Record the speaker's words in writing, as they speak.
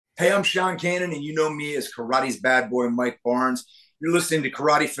Hey, I'm Sean Kanan, and you know me as Karate's bad boy, Mike Barnes. You're listening to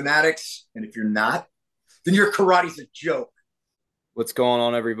Karate Fanatics, and if you're not, then your karate's a joke. What's going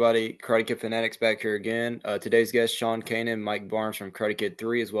on, everybody? Karate Kid Fanatics back here again. Today's guest, Sean Kanan, Mike Barnes from Karate Kid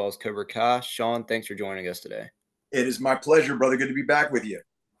 3, as well as Cobra Kai. Sean, thanks for joining us today. It is my pleasure, brother. Good to be back with you.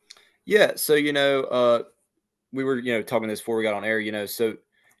 Yeah, so, we were, talking this before we got on air, so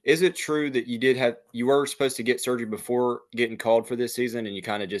is it true that you were supposed to get surgery before getting called for this season and you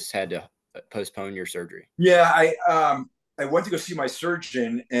kind of just had to postpone your surgery? Yeah, I went to go see my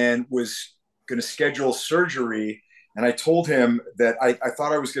surgeon and was going to schedule surgery, and I told him that I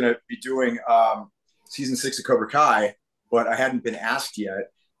thought I was going to be doing season 6 of Cobra Kai, but I hadn't been asked yet.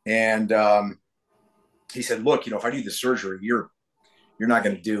 And he said, "Look, if I do the surgery, you're not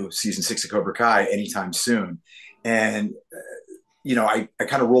going to do season 6 of Cobra Kai anytime soon." And I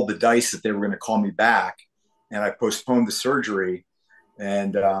kind of rolled the dice that they were going to call me back, and I postponed the surgery.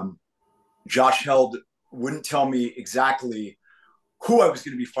 And Josh Held wouldn't tell me exactly who I was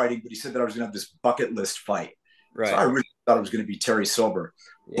going to be fighting, but he said that I was going to have this bucket list fight. Right. So I really thought it was going to be Terry Silver.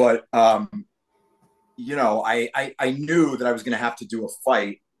 Yeah. But, I knew that I was going to have to do a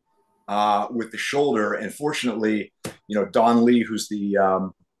fight with the shoulder. And fortunately, Don Lee, who's the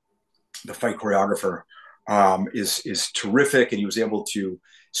fight choreographer, is terrific. And he was able to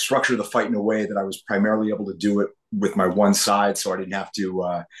structure the fight in a way that I was primarily able to do it with my one side. So I didn't have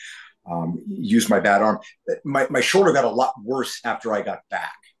to use my bad arm. My shoulder got a lot worse after I got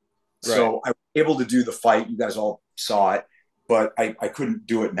back. Right. So I was able to do the fight. You guys all saw it, but I couldn't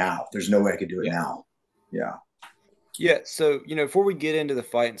do it now. There's no way I could do it now. Yeah. Yeah. So, before we get into the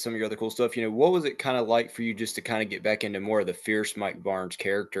fight and some of your other cool stuff, what was it kind of like for you just to kind of get back into more of the fierce Mike Barnes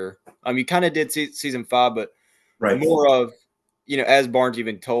character? You kind of did season 5, but more of, as Barnes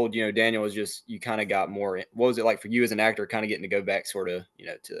even told, Daniel was just, you kind of got more. What was it like for you as an actor, kind of getting to go back sort of,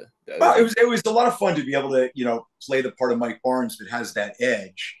 to the well, it was a lot of fun to be able to, play the part of Mike Barnes that has that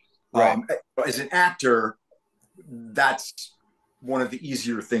edge. Right. As an actor, that's one of the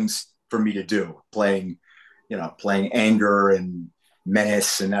easier things for me to do, playing anger and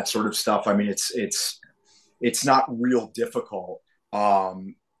menace and that sort of stuff. I mean, it's not real difficult,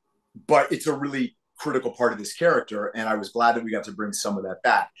 but it's a really critical part of this character, and I was glad that we got to bring some of that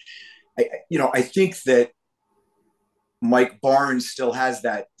back. I think that Mike Barnes still has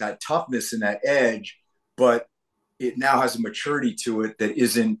that toughness and that edge, but it now has a maturity to it that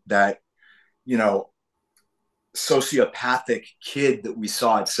isn't that, sociopathic kid that we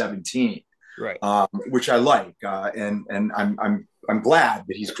saw at 17, right? Which I like, and I'm glad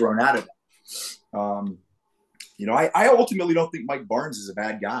that he's grown out of that. I ultimately don't think Mike Barnes is a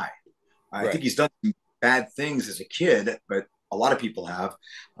bad guy. I think he's done some bad things as a kid, but a lot of people have.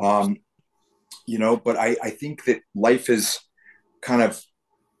 But I think that life has kind of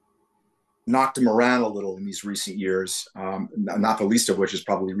knocked him around a little in these recent years, not the least of which is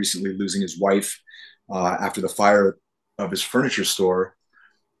probably recently losing his wife after the fire of his furniture store.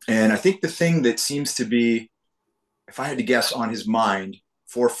 And I think the thing that seems to be, if I had to guess, on his mind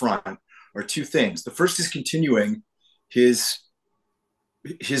forefront are two things. The first is continuing his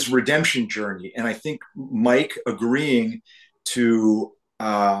redemption journey. And I think Mike agreeing to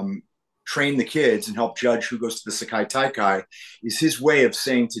train the kids and help judge who goes to the Sakai Taikai is his way of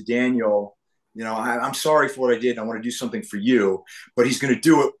saying to Daniel, I'm sorry for what I did. I want to do something for you, but he's going to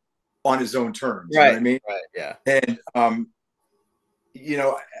do it on his own terms. Right. You know what I mean? Right. And,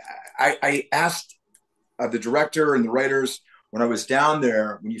 I asked the director and the writers when I was down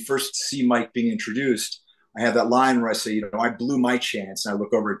there, when you first see Mike being introduced, I have that line where I say, I blew my chance. And I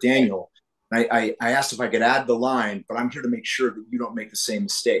look over at Daniel and I asked if I could add the line, but I'm here to make sure that you don't make the same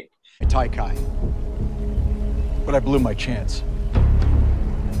mistake. Taikai, but I blew my chance.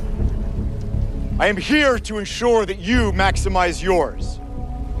 I am here to ensure that you maximize yours.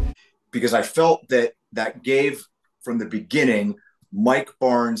 Because I felt that gave, from the beginning, Mike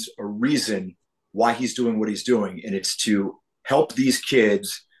Barnes a reason why he's doing what he's doing. And it's to help these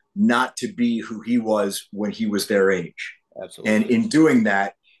kids not to be who he was when he was their age. Absolutely. And in doing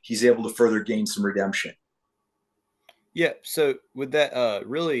that, he's able to further gain some redemption. Yeah. So with that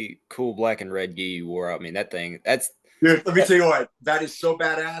really cool black and red gi you wore, I mean, that thing, that's... Dude, let me tell you what, that is so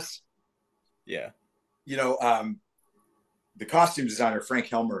badass. Yeah. The costume designer, Frank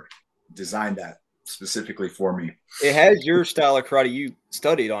Helmer, designed that specifically for me. It has your style of karate. You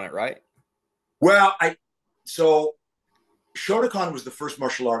studied on it, right? Well, so Shotokan was the first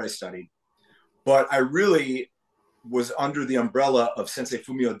martial art I studied, but I really was under the umbrella of Sensei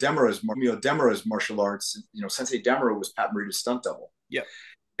Fumio Demura's martial arts. Sensei Demura was Pat Morita's stunt double. Yeah.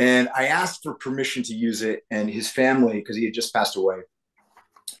 And I asked for permission to use it, and his family, because he had just passed away,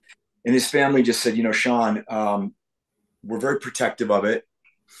 And his family just said, Sean, we're very protective of it.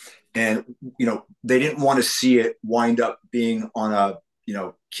 And, they didn't want to see it wind up being on a,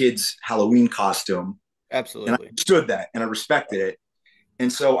 kid's Halloween costume. Absolutely. And I understood that and I respected it.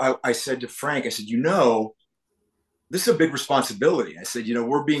 And so I said to Frank, I said, this is a big responsibility. I said,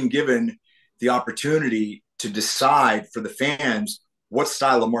 we're being given the opportunity to decide for the fans what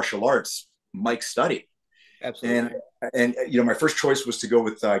style of martial arts Mike studied. Absolutely. And my first choice was to go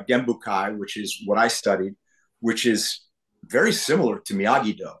with Genbu Kai, which is what I studied, which is very similar to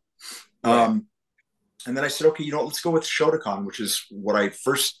Miyagi-Do. Right. And then I said, okay, let's go with Shotokan, which is what I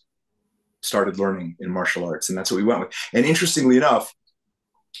first started learning in martial arts. And that's what we went with. And interestingly enough,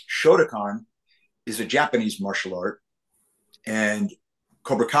 Shotokan is a Japanese martial art, and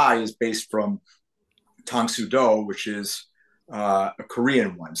Cobra Kai is based from Tang Soo Do, which is a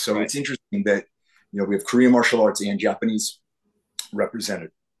Korean one. So It's interesting that, we have Korean martial arts and Japanese represented.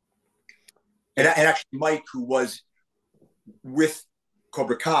 And actually Mike, who was with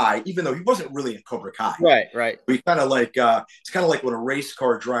Cobra Kai, even though he wasn't really in Cobra Kai. Right. He kind of like, it's kind of like when a race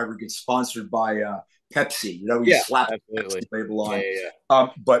car driver gets sponsored by Pepsi, you slap the Pepsi label on. Yeah.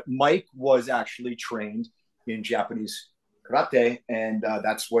 But Mike was actually trained in Japanese karate, and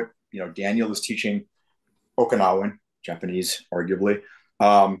that's what, Daniel is teaching Okinawan, Japanese, arguably.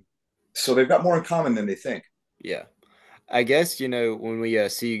 So they've got more in common than they think. Yeah. I guess, when we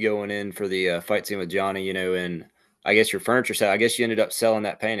see you going in for the fight scene with Johnny, and I guess your furniture set, I guess you ended up selling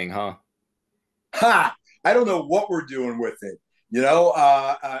that painting, huh? Ha! I don't know what we're doing with it.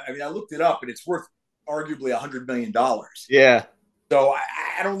 I looked it up and it's worth arguably $100 million. Yeah. So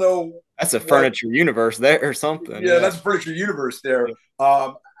I don't know. That's a furniture universe there or something. Yeah, that's a furniture universe there.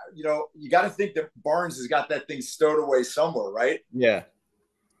 Yeah. You got to think that Barnes has got that thing stowed away somewhere, right? Yeah.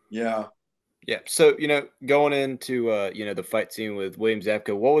 Yeah. Yeah. So, going into, the fight scene with William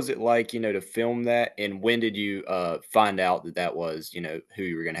Zabka, what was it like, to film that? And when did you find out that was, who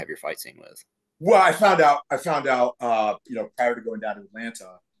you were going to have your fight scene with? Well, I found out, prior to going down to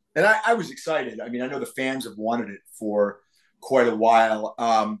Atlanta, and I was excited. I mean, I know the fans have wanted it for quite a while.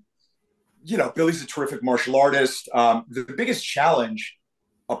 Billy's a terrific martial artist. The biggest challenge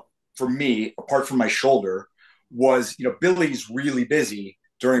for me, apart from my shoulder, was, Billy's really busy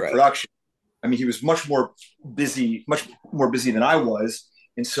during production. I mean, he was much more busy than I was.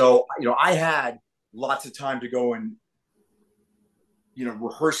 And so, I had lots of time to go and,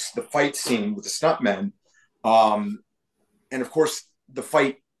 rehearse the fight scene with the stuntmen. And of course, the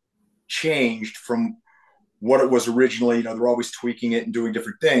fight changed from what it was originally. They're always tweaking it and doing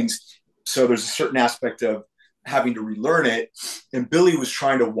different things. So there's a certain aspect of having to relearn it. And Billy was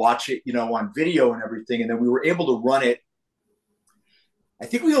trying to watch it, on video and everything. And then we were able to run it. I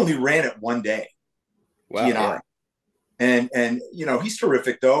think we only ran it one day. Wow. He and I. And he's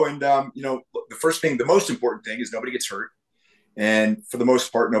terrific though. And, the most important thing is nobody gets hurt. And for the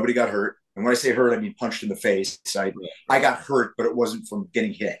most part, nobody got hurt. And when I say hurt, I mean punched in the face. I got hurt, but it wasn't from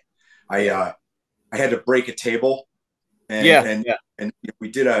getting hit. I had to break a table. And we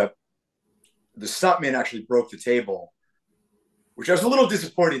did the stuntman actually broke the table, which I was a little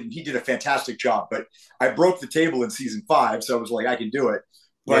disappointed. He did a fantastic job, but I broke the table in season 5. So I was like, I can do it.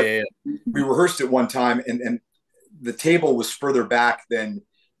 But we rehearsed it one time and the table was further back than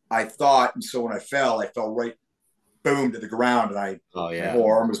I thought. And so when I fell right boom to the ground, and my whole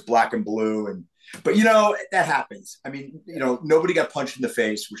arm was black and blue. But that happens. I mean, nobody got punched in the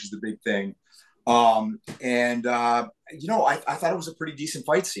face, which is the big thing. I thought it was a pretty decent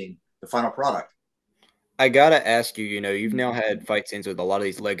fight scene, the final product. I gotta ask you, you've now had fight scenes with a lot of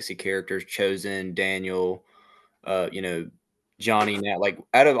these legacy characters, Chosen, Daniel, Johnny. Now, like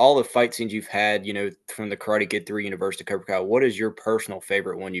out of all the fight scenes you've had, from the Karate Kid 3 universe to Cobra Kai, what is your personal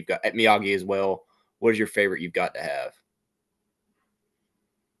favorite one you've got at Miyagi as well? What is your favorite you've got to have?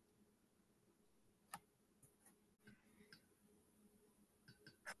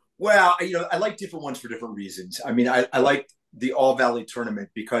 Well, I like different ones for different reasons. I mean, I like the All Valley tournament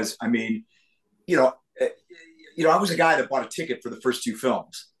because, I mean, I was a guy that bought a ticket for the first 2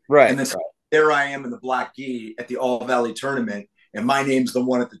 films. Right. And then there I am in the black gi at the All Valley tournament, and my name's the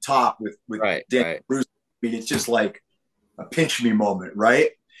one at the top with Dan Bruce. I mean, it's just like a pinch me moment, right?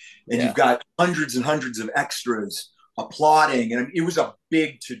 And you've got hundreds and hundreds of extras applauding, and it was a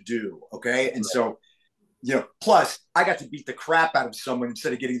big to do. Okay. And so, plus I got to beat the crap out of someone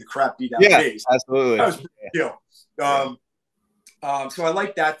instead of getting the crap beat out of me. Absolutely. That was a big deal. So I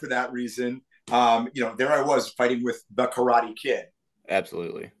like that for that reason. There I was fighting with the Karate Kid.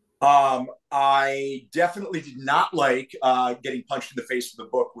 Absolutely. I definitely did not like getting punched in the face with a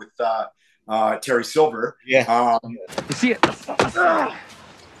book with Terry Silver. Yeah. You see it?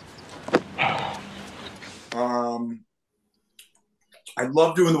 I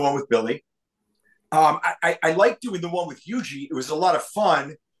love doing the one with Billy. I like doing the one with Yuji. It was a lot of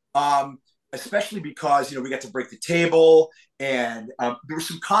fun, especially because we got to break the table, and there was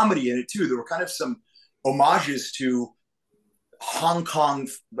some comedy in it too. There were kind of some homages to Hong Kong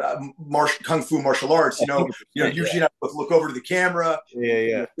kung fu martial arts. Yuji and I both look over to the camera.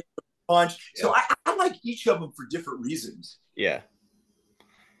 Yeah. Punch. Yeah. So I like each of them for different reasons. Yeah.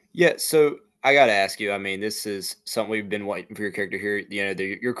 So I got to ask you, I mean, this is something we've been waiting for your character here.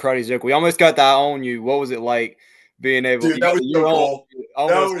 Your karate joke. We almost got that on you. What was it like being able to? Dude, that was so cool.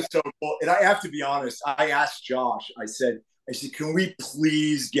 That was so cool. And I have to be honest. I asked Josh, I said, can we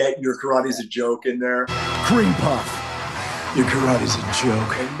please get your karate's a joke in there? Cream puff. Your karate's a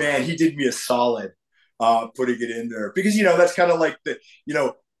joke. And man, he did me a solid putting it in there. Because, that's kind of like I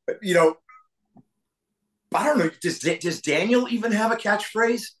don't know. Does Daniel even have a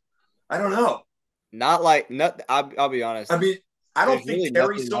catchphrase? I don't know. I'll be honest. I mean, I don't think really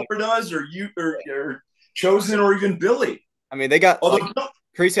Terry Silver does, or you, or Chosen, or even Billy. I mean, they got. Although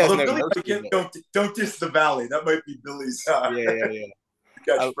Priest has no Billy don't diss the Valley. That might be Billy's.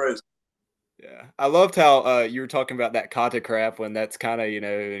 Catchphrase. Yeah, I loved how you were talking about that kata crap when that's kind of your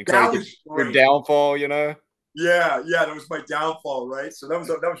downfall. Yeah, that was my downfall, right? So that was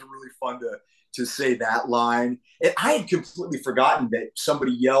really fun to say that line. And I had completely forgotten that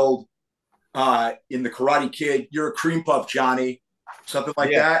somebody yelled in the Karate Kid, "You're a cream puff, Johnny," something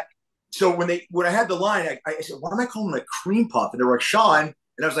like that. So when I had the line, I said, "Why am I calling him a cream puff?" And they were like, "Sean," and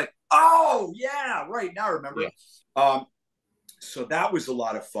I was like, "Oh yeah, right, now I remember." Yeah. So that was a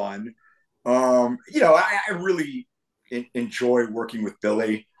lot of fun. I really enjoy working with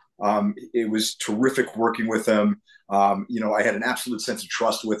Billy. It was terrific working with him. I had an absolute sense of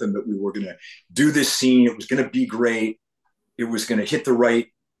trust with him that we were going to do this scene. It was going to be great. It was going to hit the right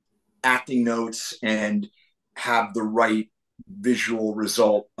acting notes and have the right visual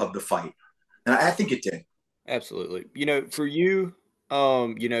result of the fight. And I think it did. Absolutely. For you,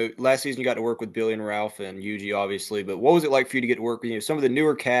 last season you got to work with Billy and Ralph and Yuji, obviously, but what was it like for you to get to work with some of the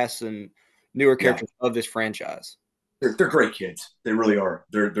newer casts and newer characters of this franchise? They're great kids. They really are.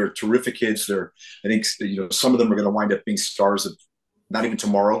 They're terrific kids. I think some of them are going to wind up being stars of not even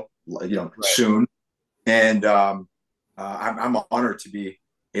tomorrow, soon. And I'm honored to be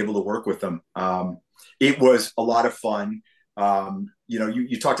able to work with them. It was a lot of fun.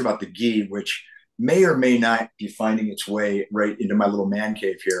 You talked about the gi, which may or may not be finding its way right into my little man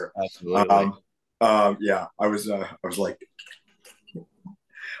cave here. Absolutely. I was like,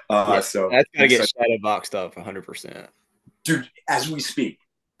 so that's gonna get shadow boxed up 100%. Dude, as we speak,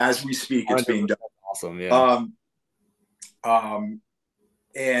 it's being done. Awesome. Yeah.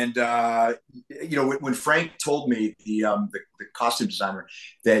 When Frank told me, the costume designer,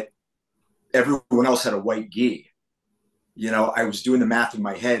 that everyone else had a white gi, I was doing the math in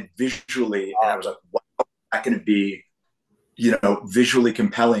my head visually, and I was like, wow, is that going to be, visually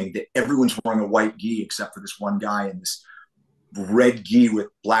compelling that everyone's wearing a white gi except for this one guy in this red gi with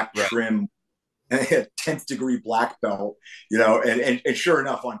black trim, and 10th degree black belt, and sure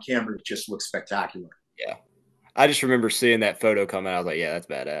enough, on camera, it just looks spectacular. Yeah. I just remember seeing that photo come out. I was like, yeah, that's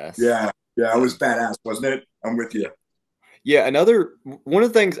badass. Yeah, it was badass, wasn't it? I'm with you. Yeah, one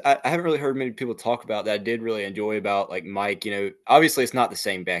of the things I haven't really heard many people talk about that I did really enjoy about like Mike, obviously it's not the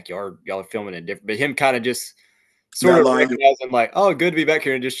same backyard. Y'all are filming it different, but him kind of just sort of recognizing like, oh, good to be back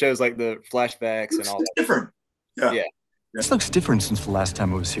here. And it just shows like the flashbacks and all that. Different. Yeah. This looks different since the last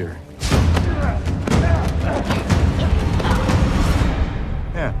time I was here.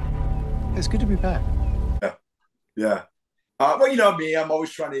 Yeah. It's good to be back. Yeah. Well, me, I'm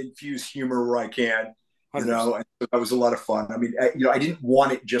always trying to infuse humor where I can, and so that was a lot of fun. I mean, I didn't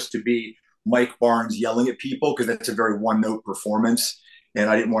want it just to be Mike Barnes yelling at people, because that's a very one-note performance, and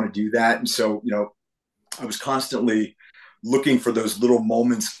I didn't want to do that. And so, I was constantly looking for those little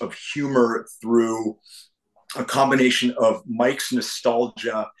moments of humor through a combination of Mike's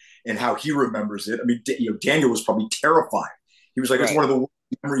nostalgia and how he remembers it. I mean, Daniel was probably terrified. He was like, it's one of the worst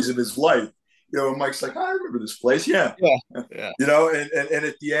memories of his life. And Mike's like, I remember this place. Yeah. And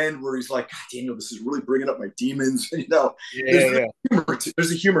at the end where he's like, God, Daniel, this is really bringing up my demons. There's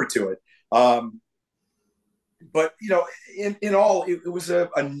a humor to it. But, in all, it was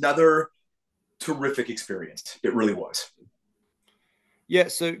another terrific experience. It really was. Yeah,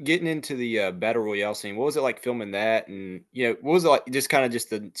 so getting into the Battle Royale scene, what was it like filming that? And, what was it like just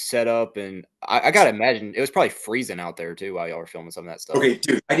the setup? And I got to imagine it was probably freezing out there, too, while y'all were filming some of that stuff. Okay,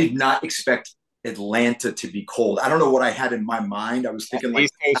 dude, I did not expect Atlanta to be cold. I don't know what I had in my mind. I was thinking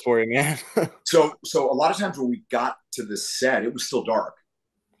East Coast for you, man. So a lot of times when we got to the set, it was still dark.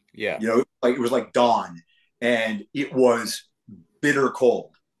 Yeah. It was like dawn. And it was bitter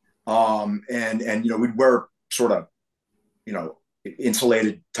cold. And we'd wear sort of,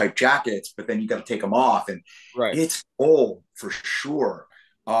 insulated type jackets, but then you got to take them off, and it's cold for sure.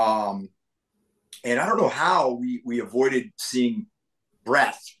 And I don't know how we avoided seeing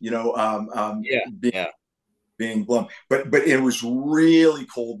breath, being blown, but it was really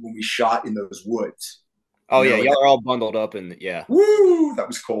cold when we shot in those woods. Oh yeah, y'all are all bundled up, and woo, that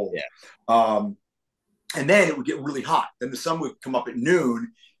was cold. Yeah. And then it would get really hot. Then the sun would come up at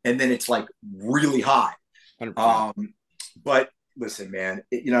noon, and then it's like really hot. 100%. But listen, man,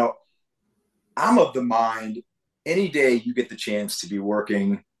 I'm of the mind, any day you get the chance to be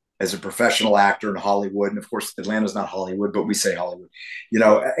working as a professional actor in Hollywood, and of course Atlanta's not Hollywood, but we say Hollywood,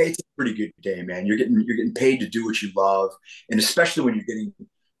 it's a pretty good day, man. You're getting paid to do what you love, and especially when you're getting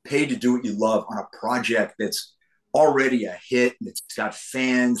paid to do what you love on a project that's already a hit and it's got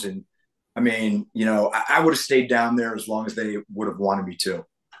fans. And I mean, I would have stayed down there as long as they would have wanted me to.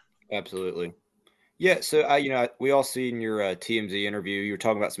 Absolutely. Yeah. So we all seen your TMZ interview. You were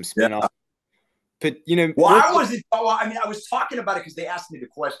talking about some spinoff. But I wasn't. I was talking about it because they asked me the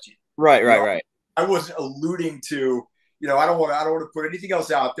question. Right. I wasn't alluding to. I don't want to put anything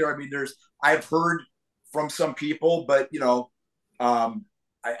else out there. I mean, I've heard from some people, but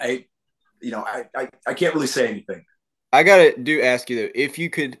I can't really say anything. I gotta ask you though, if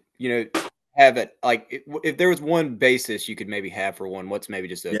you could, have it like if there was one basis you could maybe have for one, what's maybe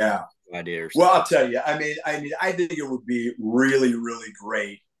just a idea or something? Well, I'll tell you. I mean, I think it would be really, really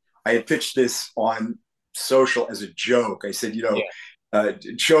great. I had pitched this on social as a joke. I said,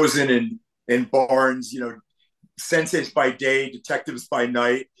 chosen in Barnes, senseis by day, detectives by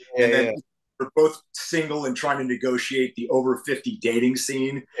night, and then they're both single and trying to negotiate the over 50 dating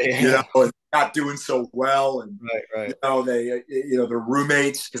scene. And not doing so well, and they they're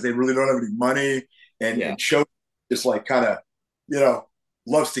roommates because they really don't have any money, and Chosen just like kind of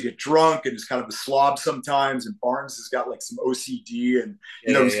loves to get drunk and is kind of a slob sometimes, and Barnes has got like some OCD, and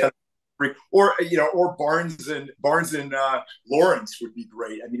he's kind of, or Barnes and Lawrence would be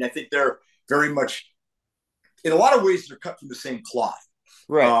great. I mean, I think they're very much, in a lot of ways, they're cut from the same cloth.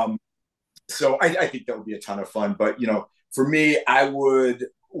 Right. So I think that would be a ton of fun. But for me, I would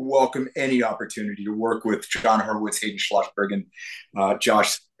welcome any opportunity to work with John Hurwitz, Hayden Schlossberg, and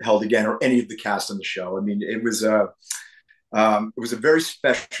Josh Held-Again, or any of the cast on the show. I mean, it was a very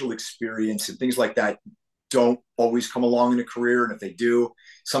special experience, and things like that don't always come along in a career. And if they do,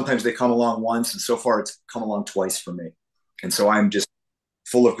 sometimes they come along once. And so far, it's come along twice for me. And so I'm just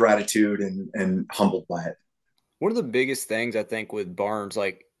full of gratitude and humbled by it. One of the biggest things I think with Barnes,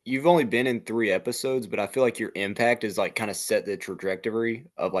 like, you've only been in 3 episodes, but I feel like your impact is like kind of set the trajectory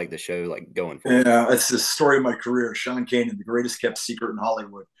of like the show, like going forward. Yeah, it's the story of my career. Sean Kanan, the greatest kept secret in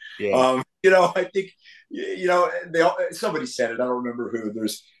Hollywood. Yeah. I think, somebody said it. I don't remember who.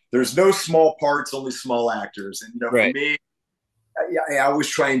 There's no small parts, only small actors. And for me, I always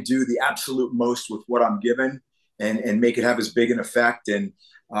try and do the absolute most with what I'm given, and make it have as big an effect. And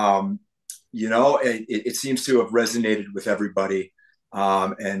it seems to have resonated with everybody.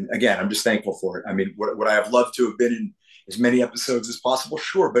 And again, I'm just thankful for it. I mean, would I have loved to have been in as many episodes as possible?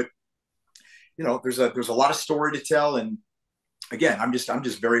 Sure. But there's a lot of story to tell. And again, I'm just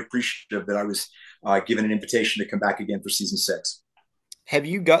very appreciative that I was given an invitation to come back again for season 6. Have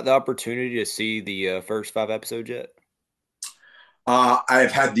you got the opportunity to see the first 5 episodes yet?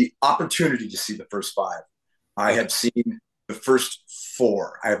 I've had the opportunity to see the first 5. I have seen the first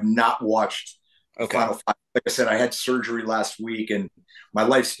 4. I have not watched the final 5. Like I said, I had surgery last week, and my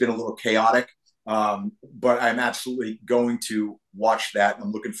life's been a little chaotic. But I'm absolutely going to watch that.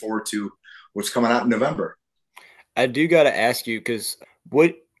 I'm looking forward to what's coming out in November. I do got to ask you, because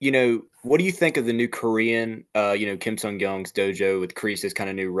what do you think of the new Korean, Kim Sung-young's dojo with Kreese's kind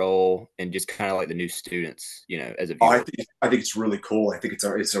of new role, and just kind of like the new students, as a viewer? I think it's really cool. I think it's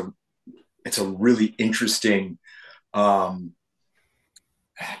a really interesting, I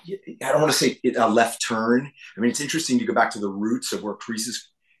don't want to say a left turn. I mean, it's interesting to go back to the roots of where Kreese's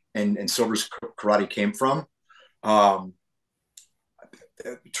and Silver's karate came from.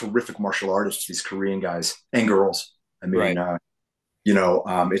 Terrific martial artists, these Korean guys and girls. I mean,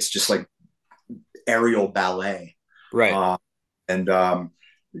 it's just like aerial ballet. Right.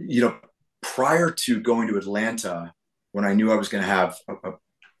 Prior to going to Atlanta, when I knew I was going to have a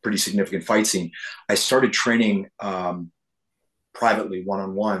pretty significant fight scene, I started training privately,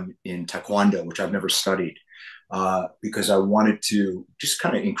 one-on-one, in Taekwondo, which I've never studied, because I wanted to just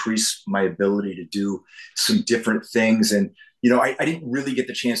kind of increase my ability to do some different things. And, I didn't really get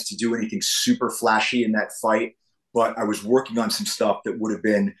the chance to do anything super flashy in that fight, but I was working on some stuff that would have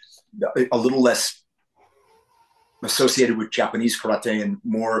been a little less associated with Japanese karate and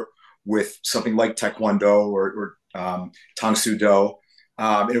more with something like Taekwondo or Tang Soo Do.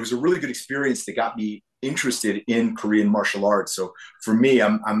 And it was a really good experience that got me interested in Korean martial arts. So for me,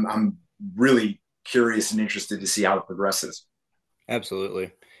 I'm really curious and interested to see how it progresses.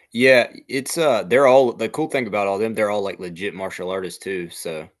 Absolutely. Yeah, it's they're all, the cool thing about all them, they're all like legit martial artists too.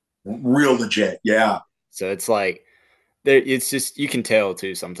 So real legit, yeah. So it's like it's just, you can tell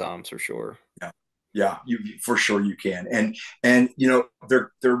too sometimes, for sure. Yeah, you for sure you can, and you know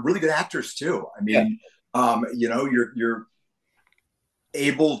they're really good actors too. I mean, you know, you're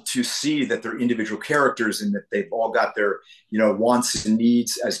able to see that they're individual characters and that they've all got their, you know, wants and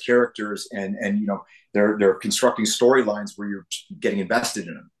needs as characters, and you know they're constructing storylines where you're getting invested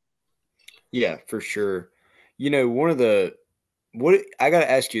in them. Yeah, for sure. You know, what I got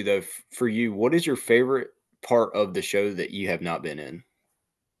to ask you though, for you, what is your favorite part of the show that you have not been in?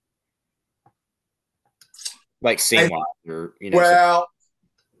 Like scene wise, or you know. Well,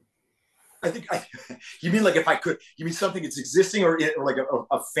 I think you mean like if I could, you mean something that's existing or like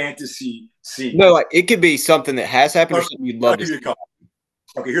a fantasy scene? No, like it could be something that has happened or something you'd love to see.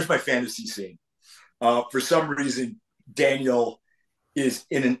 Okay, here's my fantasy scene. For some reason, Daniel is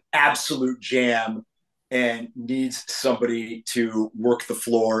in an absolute jam and needs somebody to work the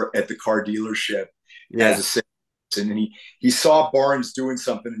floor at the car dealership as a salesperson. And he saw Barnes doing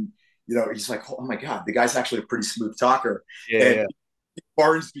something, and you know, he's like, oh my God, the guy's actually a pretty smooth talker. And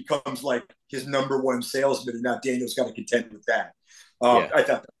Barnes becomes like his number one salesman, and now Daniel's got to contend with that. I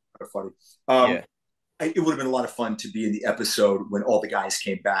thought that was kind of funny. It would have been a lot of fun to be in the episode when all the guys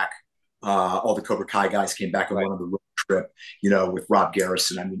came back. All the Cobra Kai guys came back and went on the road trip, you know, with Rob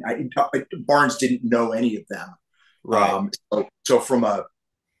Garrison. I mean, Barnes didn't know any of them. Right. So from a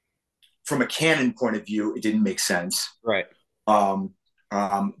canon point of view, it didn't make sense. Right.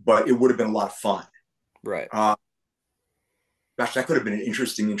 But it would have been a lot of fun. Right. Gosh, that could have been an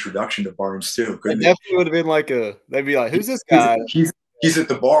interesting introduction to Barnes too. It definitely would have been like they'd be like, who's this guy? He's at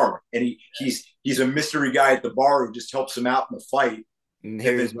the bar, and he's a mystery guy at the bar who just helps him out in the fight. And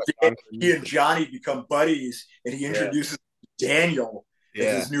then he and Johnny become buddies, and he introduces Daniel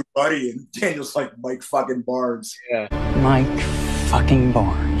as his new buddy, and Daniel's like Mike fucking Barnes. Yeah. Mike fucking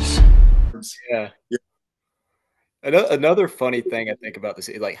Barnes. Yeah. Another funny thing I think about this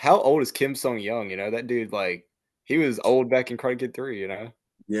is like, how old is Kim Sung Young? You know, that dude, like, he was old back in Karate Kid 3, you know?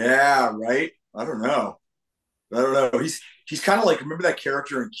 Yeah, right? I don't know. He's kind of like, remember that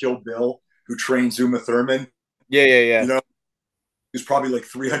character in Kill Bill who trained Uma Thurman? Yeah. You know, he's probably like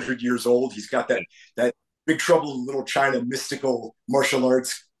 300 years old. He's got that Big Trouble in Little China mystical martial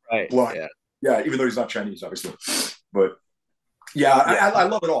arts blood. Yeah, even though he's not Chinese, obviously. But yeah, I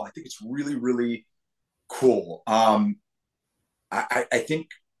love it all. I think it's really, really cool. I think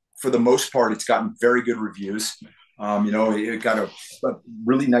for the most part, it's gotten very good reviews. You know, it got a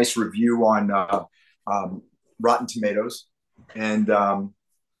really nice review on Rotten Tomatoes, and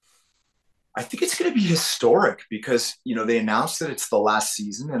I think it's going to be historic because, you know, they announced that it's the last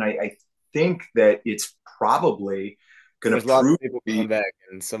season, and I think that it's probably going to prove people coming back,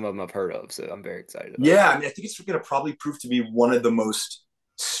 and some of them I've heard of, so I'm very excited about it. I mean, I think it's going to probably prove to be one of the most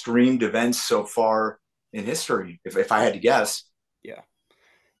streamed events so far in history, if I had to guess. Yeah.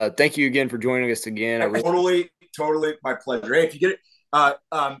 Thank you again for joining us again. Totally my pleasure. Hey, if you get it, I'd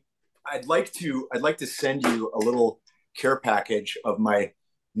like to send you a little care package of my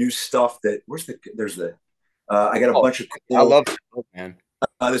new stuff. I got a bunch of cool, I love it, man.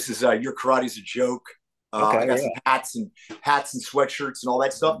 This is Your Karate's a Joke. I got some hats and sweatshirts and all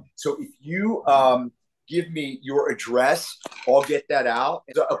that stuff. So if you give me your address, I'll get that out.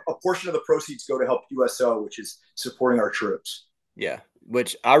 A portion of the proceeds go to help USO, which is supporting our troops. Yeah,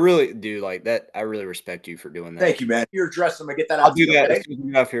 which I really do like that. I really respect you for doing that. Thank you, man. Your address, I'm gonna get that out. I'll do that as soon as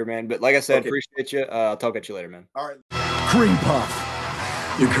we get off here, man. But like I said, appreciate you. I'll talk at you later, man. All right. Cream Puff.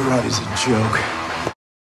 Your Karate's a joke.